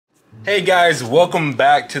Hey guys, welcome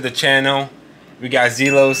back to the channel. We got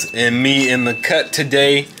Zelos and me in the cut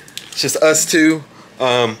today. It's just us two.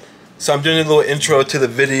 So I'm doing a little intro to the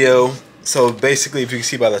video. So basically, if you can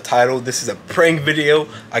see by the title, this is a prank video.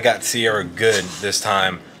 I got Sierra good this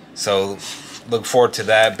time, so look forward to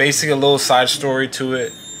that. Basically, a little side story to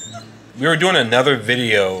it. We were doing another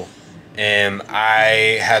video, and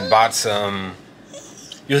I had bought some.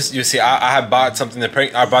 You see, I had bought something to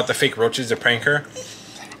prank. I bought the fake roaches to prank her,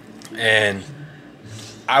 and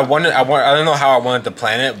I don't know how I wanted to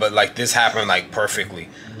plan it, but like this happened like perfectly.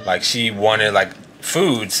 Like she wanted like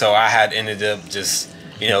food, so I had ended up just,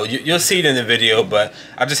 you know, you'll see it in the video, but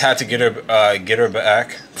I just had to get her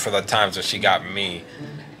back for the times that she got me.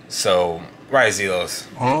 So right, Zelos?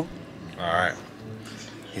 Huh? All right.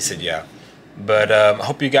 He said yeah. But I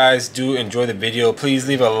hope you guys do enjoy the video. Please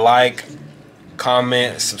leave a like,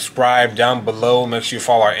 comment, subscribe down below. Make sure you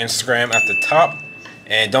follow our Instagram at the top,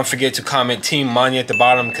 and don't forget to comment Team Money at the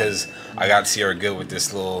bottom, because I got Sierra good with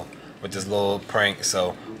this little prank.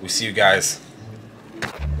 So we'll see you guys.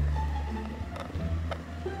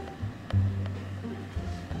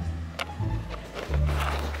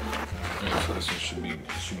 So this one should be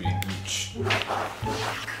Gooch.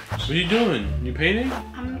 What are you doing? You painting?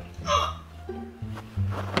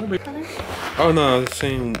 Oh no, I was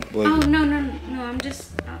saying like. Oh no!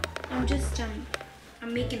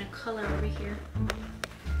 I'm making a color over here.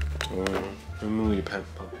 Remember when you paint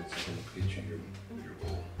puppets in the picture your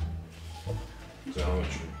bowl. So I want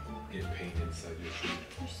you to get paint inside your food.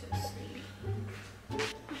 You're so sweet.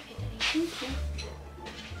 Okay, Daddy, thank you.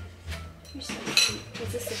 You're so sweet. Is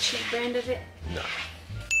this a cheap brand of it? No.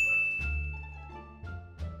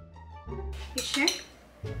 You sure?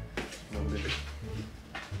 No, baby.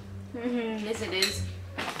 Yes, it is.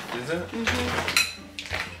 Is it?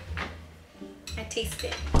 I taste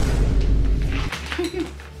it.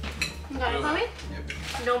 You got it, mommy? Yeah,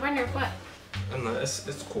 baby. Don't burn your foot. No,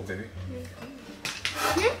 it's cool, baby.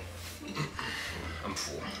 I'm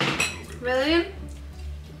full. Really?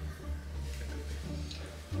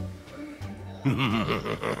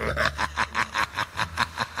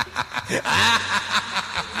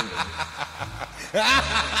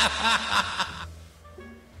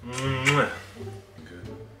 Good.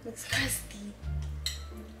 Looks crusty.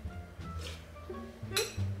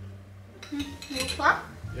 You full?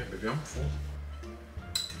 Yeah, baby, I'm full.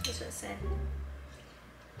 That's what it said.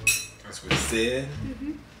 That's what it said.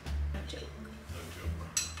 No joke. No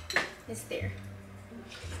joke. It's there.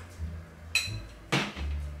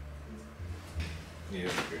 Yeah,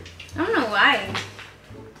 baby. I don't know why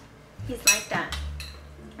he's like that.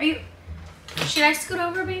 Are you? Should I scoot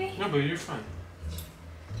over, baby? No, baby, you're fine.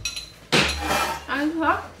 Are you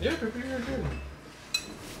up? Yeah, baby, you're good.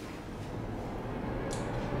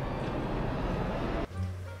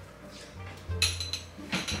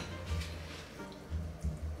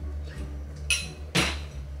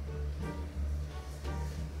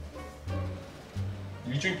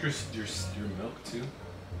 You drink your milk too?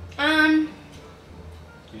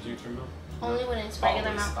 You drink your milk? Only when it's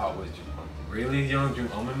regular milk. Always drink almond. Really? You don't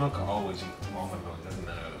drink almond milk? I always drink almond milk. Doesn't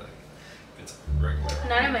matter like if it's regular.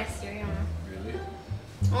 Not in my cereal. Really?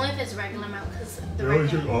 Only if it's regular milk, because the You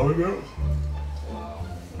always regular. drink almond milk? Wow.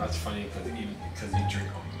 That's funny because you drink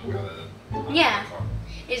almond milk out of the Yeah.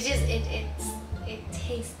 It's just it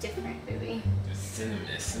tastes different, baby. It's cinnamon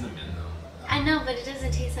though. I know, but it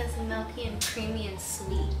doesn't taste as milky and creamy and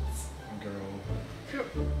sweet. Girl.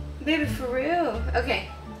 Baby, for real. Okay.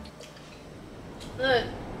 Look.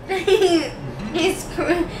 It's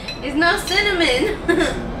not cinnamon.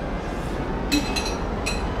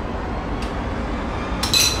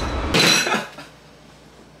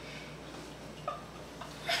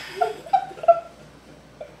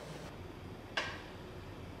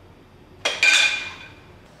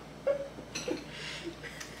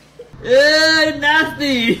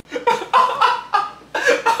 Nasty! Get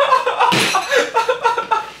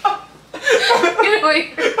away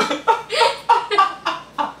from me.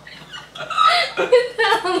 Get the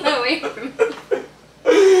hell away from me.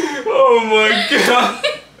 Oh my god!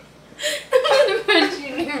 I'm gonna punch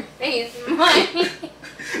you in your face, Mike.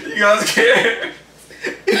 You guys care?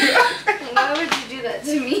 Why would you do that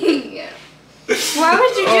to me? Why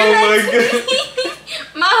would you do that to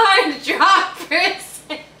me? My heart dropped for a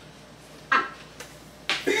second.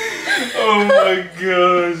 Oh my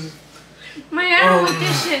gosh. My I don't want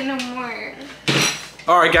this shit no more.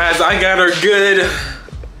 Alright guys, I got her good.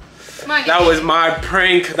 Mike. That was my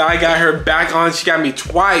prank that I got her back on. She got me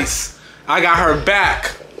twice. I got her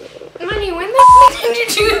back. Money, when the fuck did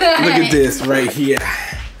you do that? Look at this right here.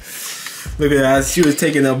 Look at that. She was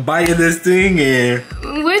taking a bite of this thing and...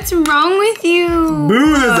 What's wrong with you?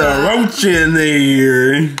 Boo, there's a roach in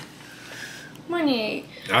there. Money.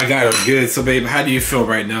 I got her good. So, babe, how do you feel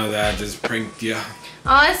right now that I just pranked you? All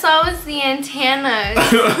I saw was the antennas.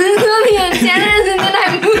 The antennas, and then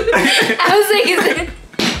I moved. I was like, is it...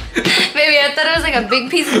 Baby, I thought it was like a big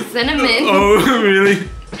piece of cinnamon. Oh, really? And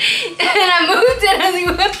I moved it, and I was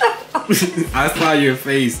like, what the fuck? I saw your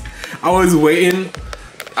face. I was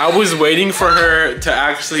waiting for her to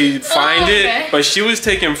actually find it, but she was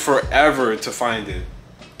taking forever to find it.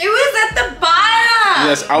 It was at the bottom.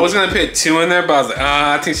 Yes, I was gonna put 2 in there, but I was like,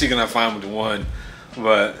 I think she's gonna find 1.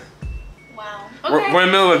 But wow. we're in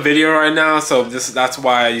the middle of a video right now, so that's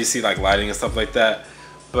why you see like lighting and stuff like that.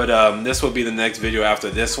 But this will be the next video after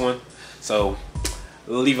this one. So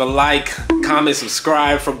leave a like, comment,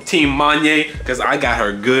 subscribe from Team Manye, because I got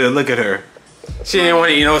her good. Look at her. She didn't want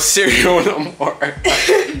to eat no cereal no more. I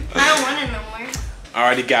don't want it no more.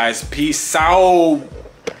 Alrighty guys, peace out.